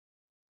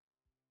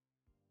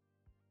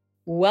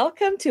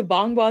Welcome to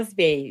Bong Boss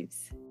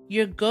Babes.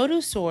 Your go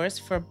to source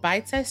for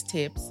bite sized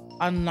tips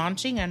on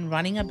launching and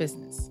running a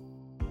business.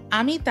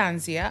 I'm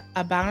Tanzia,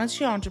 a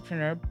Bangladeshi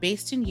entrepreneur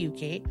based in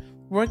UK,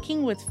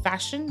 working with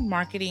fashion,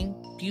 marketing,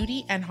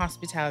 beauty, and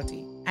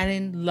hospitality, and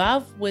in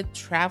love with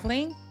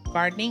traveling,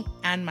 gardening,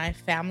 and my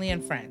family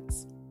and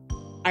friends.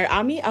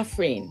 Arami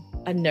Afreen,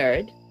 a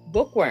nerd,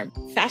 bookworm,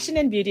 fashion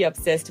and beauty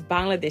obsessed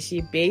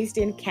Bangladeshi based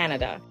in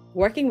Canada,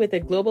 working with a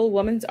global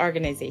women's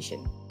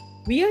organization.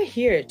 We are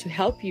here to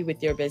help you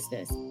with your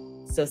business.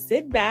 So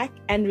sit back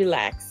and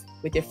relax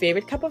with your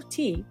favorite cup of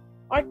tea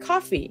or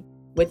coffee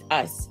with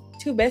us,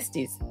 two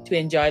besties, to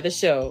enjoy the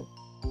show.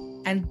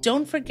 And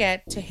don't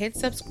forget to hit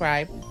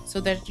subscribe so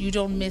that you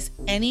don't miss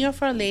any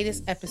of our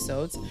latest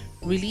episodes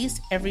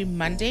released every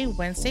Monday,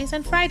 Wednesdays,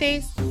 and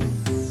Fridays.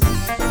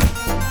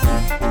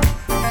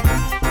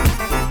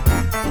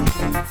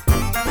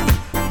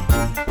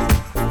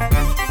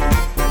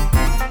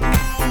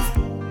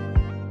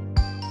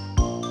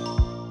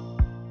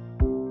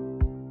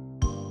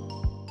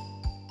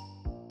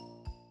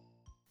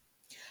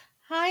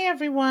 Hi,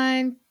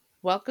 everyone.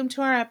 Welcome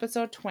to our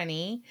episode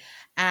 20.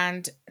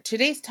 And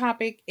today's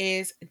topic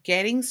is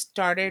getting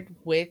started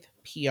with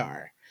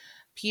PR.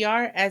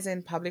 PR as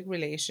in public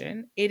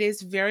relation. It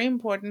is very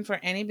important for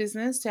any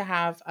business to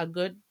have a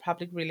good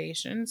public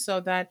relation so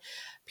that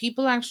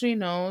people actually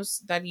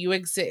knows that you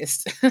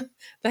exist.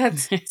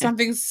 That's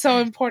something so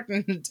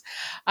important.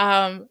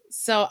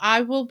 So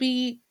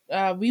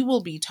we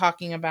will be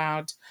talking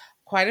about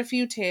quite a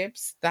few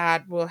tips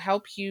that will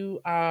help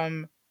you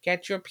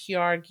get your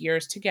PR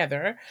gears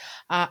together.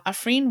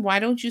 Afreen, why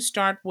don't you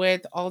start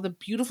with all the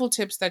beautiful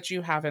tips that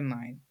you have in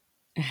line?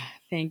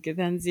 Thank you,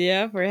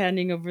 Tanzia, for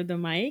handing over the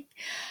mic.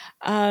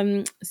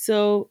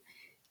 So,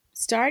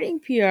 starting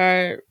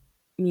PR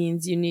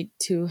means you need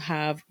to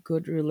have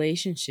good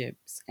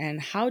relationships.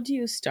 And how do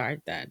you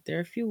start that? There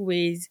are a few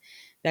ways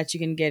that you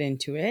can get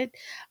into it.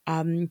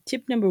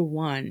 Tip number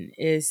one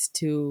is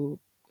to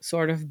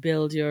sort of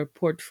build your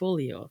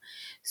portfolio.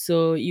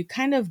 So you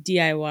kind of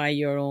DIY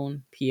your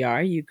own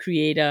PR. You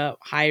create a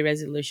high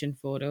resolution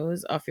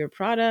photos of your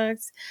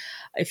products.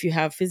 If you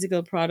have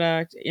physical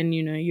product and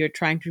you're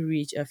trying to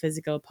reach a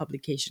physical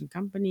publication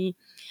company,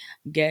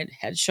 get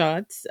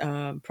headshots,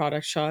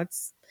 product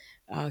shots,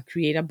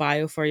 create a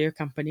bio for your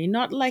company,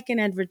 not like an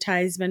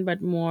advertisement,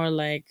 but more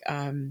like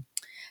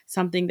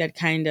something that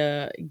kind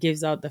of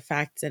gives out the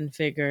facts and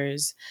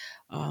figures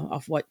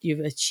of what you've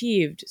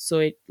achieved. So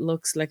it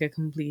looks like a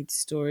complete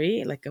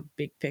story, like a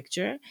big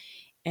picture,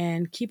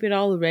 and keep it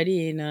all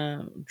ready in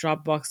a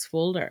Dropbox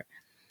folder.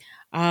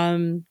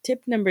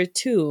 Tip number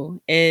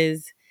two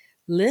is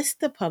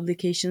list the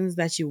publications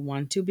that you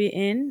want to be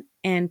in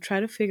and try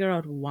to figure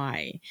out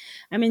why.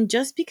 I mean,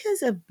 just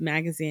because a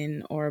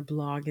magazine or a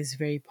blog is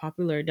very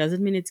popular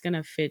doesn't mean it's going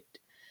to fit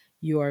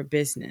your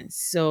business.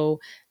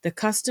 So the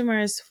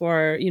customers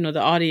for,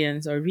 the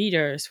audience or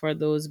readers for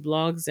those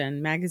blogs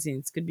and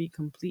magazines could be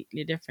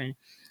completely different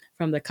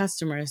from the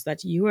customers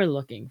that you are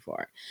looking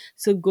for.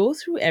 So go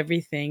through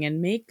everything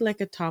and make like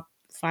a top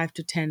 5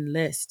 to 10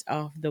 list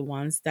of the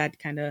ones that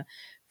kind of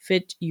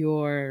fit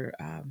your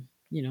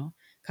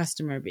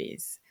customer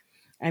base.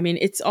 I mean,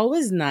 it's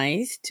always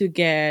nice to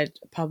get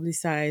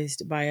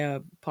publicized by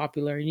a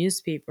popular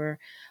newspaper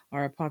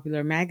or a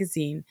popular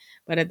magazine,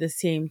 but at the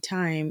same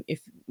time,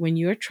 if when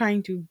you're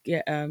trying to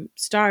get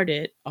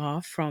started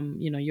off from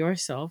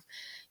yourself,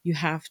 you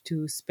have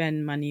to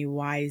spend money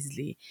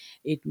wisely.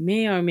 It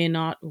may or may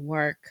not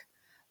work,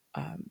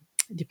 um,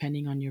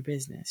 depending on your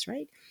business,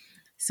 right?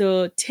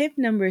 So, tip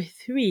number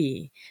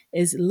three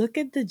is look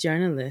at the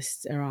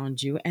journalists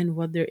around you and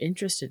what they're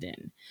interested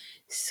in.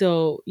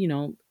 So,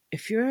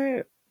 if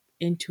you're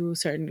into a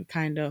certain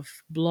kind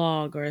of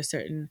blog or a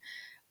certain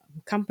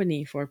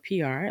company for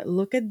PR,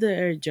 look at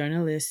their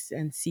journalists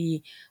and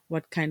see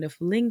what kind of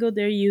lingo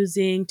they're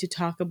using to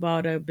talk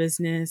about a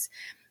business,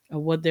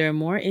 what they're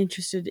more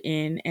interested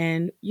in.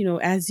 And,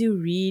 as you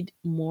read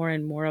more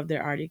and more of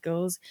their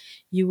articles,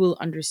 you will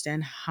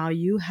understand how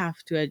you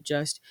have to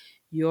adjust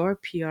your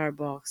PR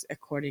box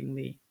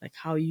accordingly, like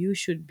how you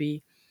should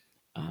be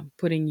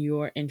putting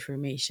your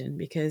information,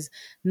 because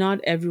not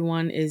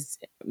everyone is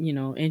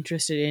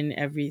interested in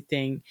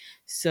everything.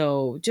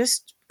 So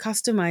just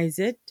customize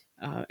it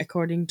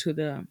according to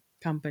the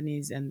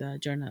companies and the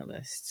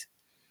journalists.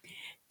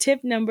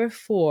 Tip number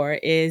four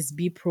is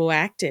be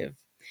proactive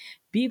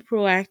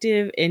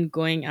in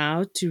going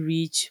out to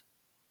reach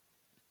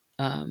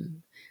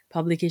um,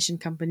 publication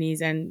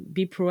companies and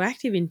be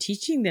proactive in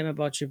teaching them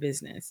about your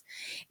business.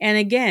 And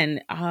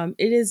again,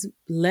 it is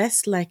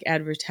less like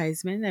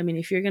advertisement. I mean,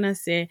 if you're going to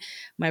say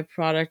my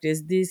product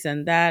is this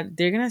and that,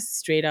 they're going to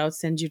straight out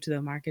send you to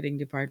the marketing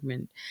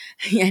department.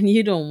 And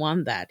you don't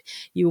want that.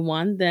 You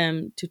want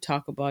them to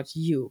talk about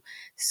you.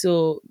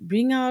 So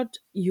bring out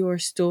your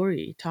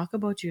story, talk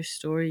about your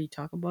story,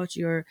 talk about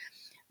your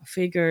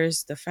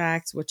figures, the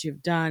facts, what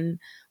you've done,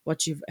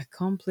 what you've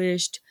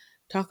accomplished.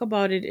 Talk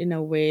about it in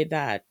a way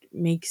that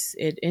makes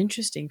it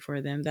interesting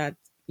for them, that,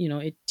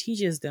 it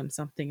teaches them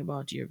something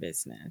about your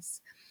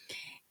business.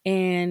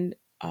 And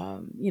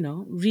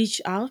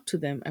reach out to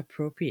them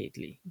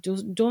appropriately.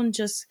 Don't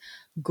just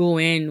go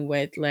in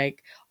with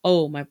like,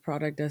 oh, my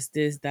product does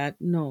this, that.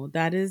 No,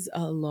 that is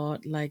a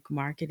lot like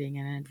marketing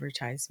and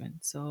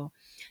advertisement. So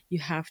you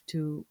have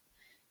to,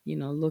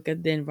 look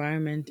at the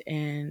environment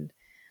and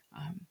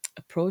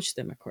approach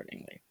them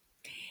accordingly.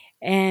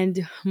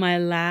 And my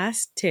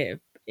last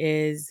tip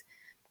is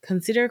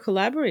consider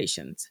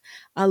collaborations.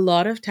 A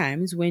lot of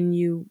times when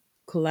you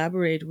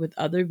collaborate with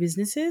other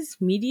businesses,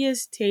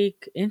 medias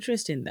take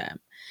interest in them.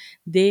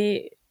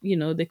 They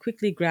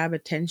quickly grab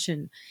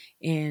attention,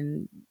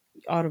 and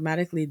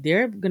automatically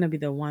they're going to be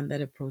the one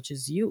that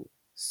approaches you.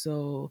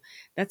 So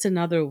that's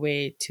another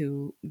way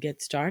to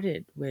get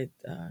started with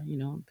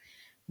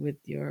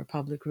your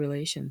public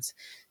relations.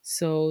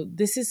 So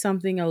this is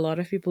something a lot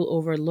of people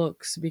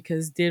overlooks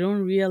because they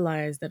don't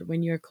realize that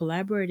when you're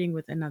collaborating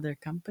with another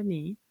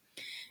company,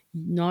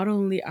 not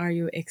only are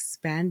you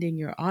expanding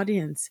your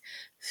audience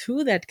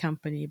through that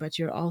company, but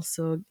you're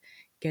also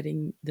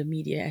getting the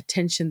media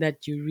attention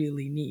that you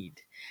really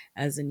need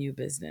as a new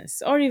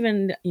business, or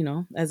even,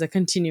 as a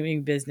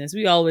continuing business.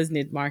 We always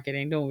need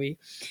marketing, don't we?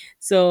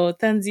 So,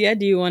 Tanzia,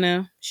 do you want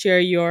to share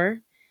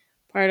your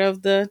part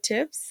of the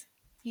tips?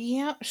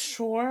 Yeah,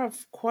 sure.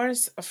 Of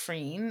course,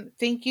 Afreen.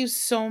 Thank you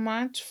so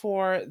much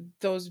for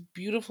those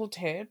beautiful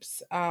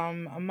tips.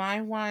 My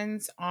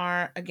ones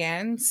are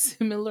again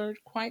similar,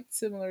 quite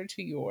similar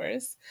to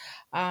yours.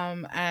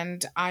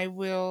 And I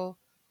will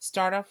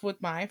start off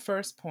with my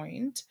first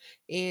point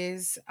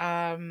is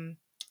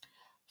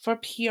for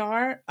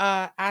PR,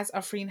 as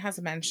Afreen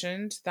has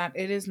mentioned, that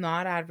it is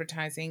not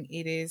advertising,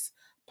 it is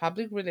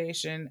public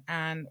relation.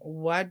 And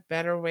what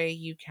better way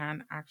you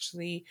can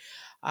actually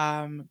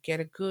get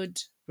a good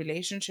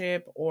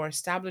relationship or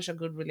establish a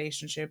good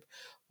relationship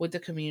with the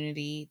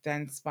community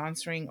than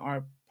sponsoring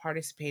or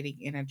participating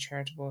in a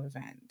charitable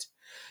event.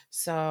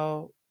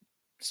 So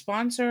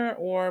sponsor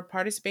or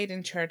participate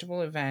in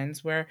charitable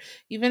events where,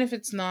 even if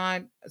it's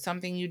not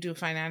something you do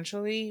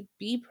financially,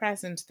 be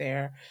present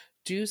there,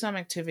 do some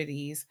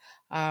activities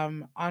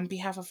on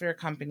behalf of your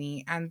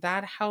company, and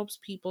that helps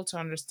people to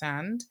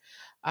understand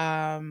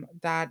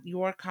that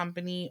your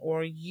company,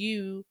 or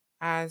you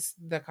as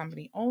the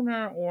company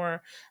owner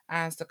or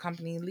as the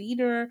company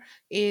leader,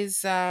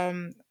 is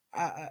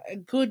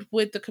good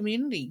with the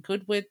community,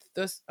 good with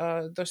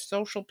the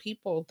social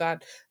people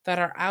that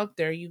are out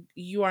there.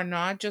 You are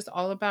not just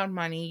all about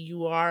money,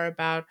 you are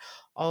about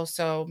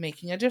also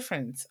making a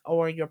difference,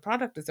 or your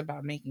product is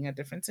about making a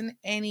difference in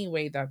any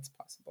way that's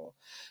possible.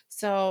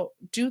 So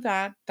do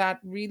that. That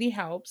really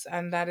helps,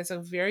 and that is a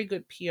very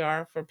good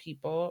PR for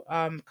people.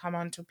 Come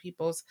onto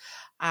people's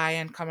eye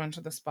and come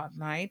onto the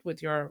spotlight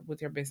with your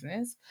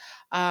business.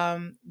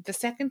 The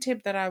second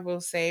tip that I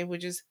will say,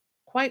 which is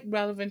quite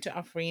relevant to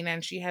Afreen,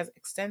 and she has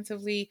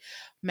extensively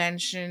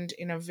mentioned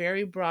in a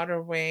very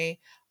broader way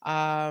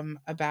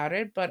about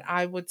it. But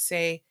I would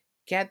say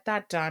get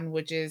that done,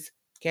 which is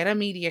get a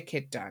media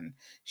kit done.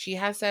 She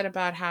has said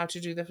about how to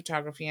do the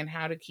photography and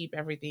how to keep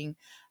everything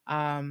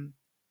um,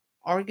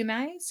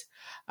 organized.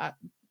 Uh,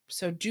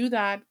 so do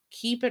that,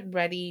 keep it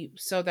ready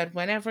so that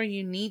whenever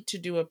you need to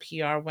do a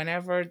PR,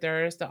 whenever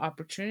there is the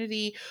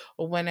opportunity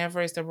or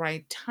whenever is the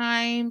right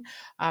time,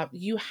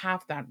 you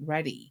have that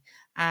ready,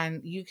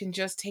 and you can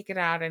just take it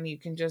out and you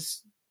can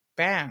just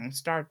bang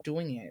start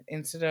doing it,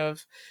 instead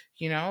of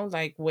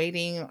like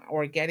waiting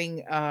or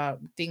getting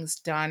things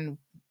done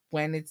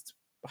when it's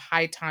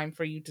high time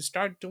for you to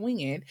start doing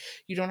it.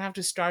 You don't have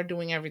to start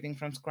doing everything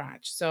from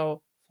scratch.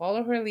 So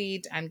follow her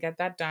lead and get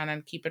that done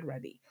and keep it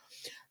ready.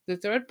 The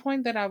third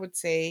point that I would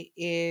say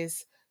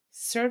is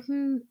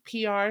certain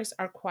PRs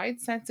are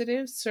quite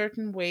sensitive.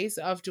 Certain ways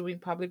of doing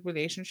public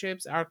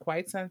relationships are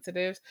quite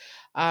sensitive.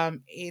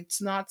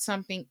 It's not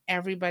something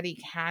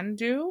everybody can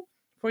do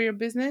for your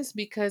business,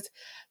 because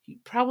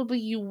probably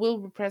you will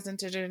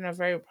represent it in a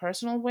very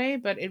personal way,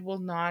 but it will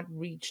not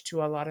reach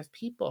to a lot of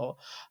people,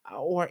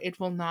 or it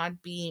will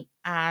not be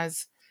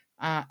as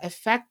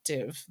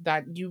effective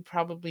that you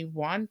probably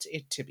want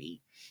it to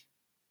be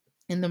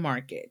in the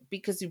market,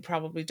 because you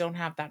probably don't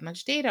have that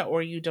much data,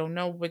 or you don't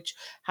know which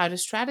how to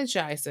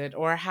strategize it,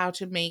 or how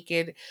to make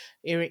it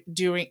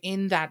during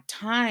in that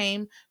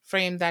time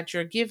frame that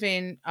you're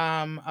given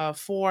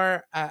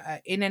for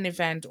in an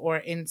event or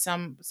in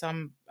some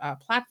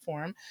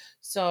platform.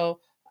 So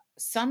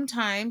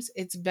sometimes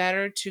it's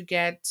better to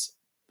get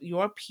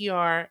your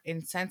PR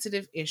in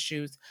sensitive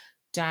issues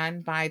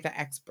done by the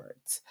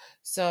experts.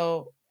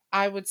 So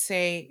I would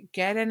say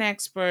get an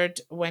expert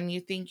when you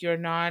think you're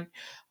not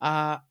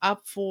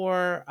up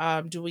for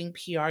doing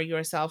PR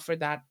yourself for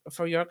that,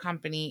 for your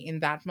company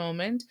in that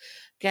moment.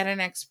 Get an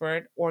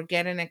expert, or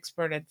get an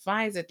expert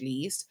advice at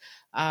least,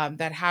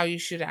 that how you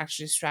should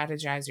actually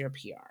strategize your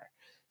PR.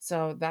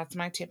 So that's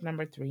my tip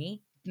number three.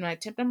 My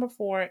tip number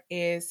four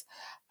is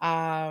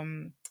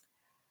um,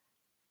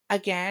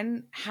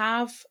 again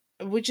have,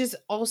 which is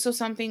also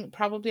something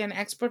probably an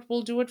expert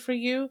will do it for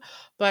you,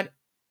 but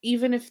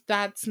even if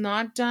that's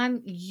not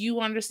done, you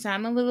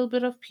understand a little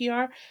bit of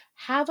PR,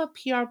 have a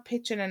PR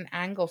pitch and an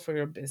angle for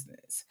your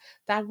business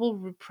that will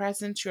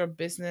represent your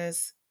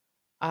business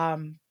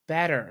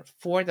better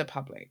for the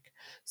public.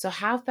 So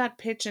have that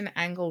pitch and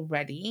angle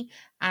ready,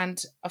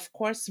 and of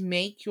course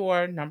make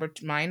your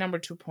my number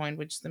 2 point,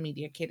 which is the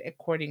media kit,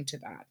 according to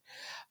that.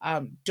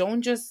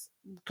 Don't just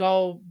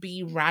go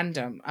be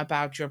random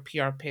about your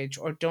PR pitch,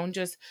 or don't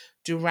just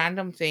do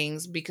random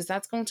things, because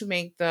that's going to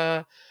make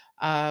the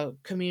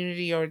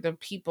community or the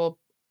people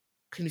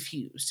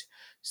confused.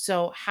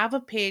 So have a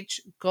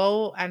pitch,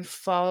 go and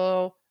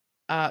follow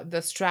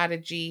the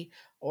strategy,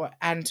 or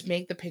and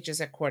make the pitches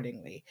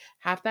accordingly.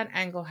 Have that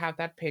angle, have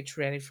that pitch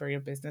ready for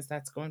your business.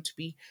 That's going to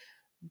be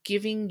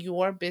giving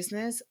your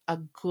business a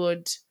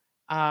good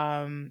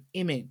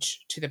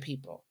image to the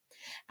people.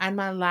 And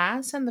my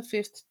last and the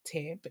fifth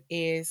tip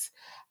is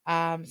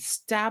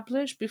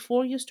establish,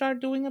 before you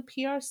start doing a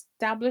PR,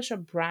 establish a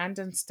brand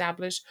and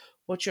establish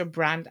what your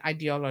brand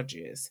ideology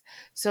is.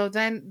 So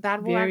then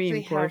that will Very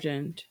actually help.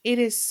 important. It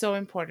is so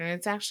important.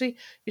 It's actually,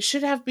 it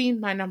should have been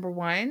my number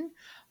one.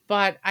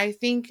 But I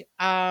think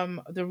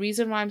the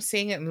reason why I'm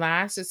saying it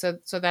last is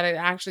so that it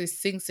actually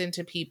sinks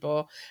into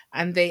people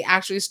and they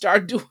actually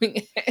start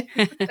doing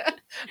it.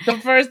 The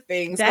first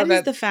thing, so That is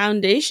that the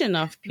foundation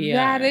of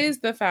that PR. is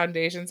the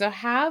foundation. So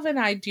have an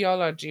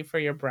ideology for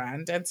your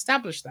brand and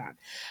establish that.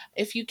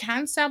 If you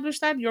can establish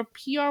that, your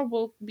PR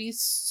will be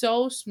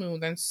so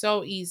smooth and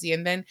so easy.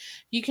 And then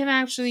you can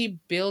actually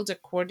build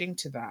according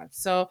to that.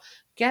 So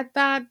get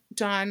that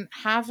done,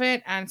 have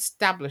it, and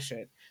establish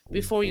it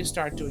before you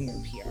start doing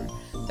your PR.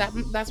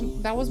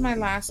 That was my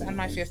last and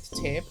my fifth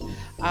tip.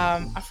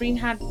 Afreen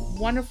had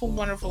wonderful,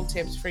 wonderful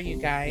tips for you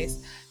guys.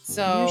 You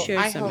So shared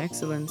I some hope.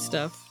 excellent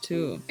stuff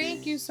too.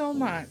 Thank you so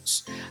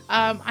much.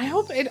 I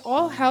hope it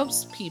all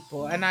helps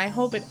people, and I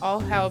hope it all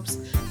helps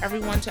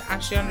everyone to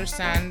actually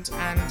understand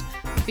and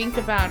think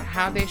about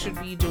how they should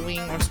be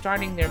doing or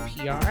starting their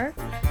PR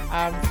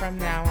from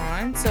now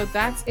on. So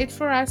that's it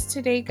for us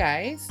today,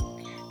 guys.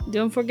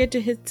 Don't forget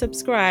to hit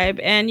subscribe,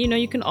 and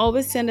you can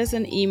always send us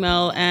an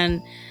email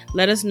and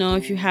let us know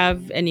if you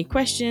have any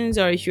questions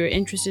or if you're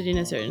interested in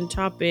a certain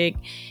topic,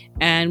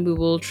 and we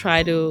will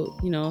try to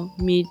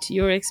meet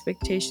your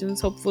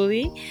expectations,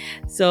 hopefully.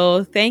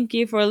 So thank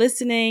you for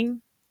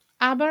listening.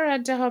 Aber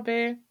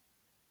Adde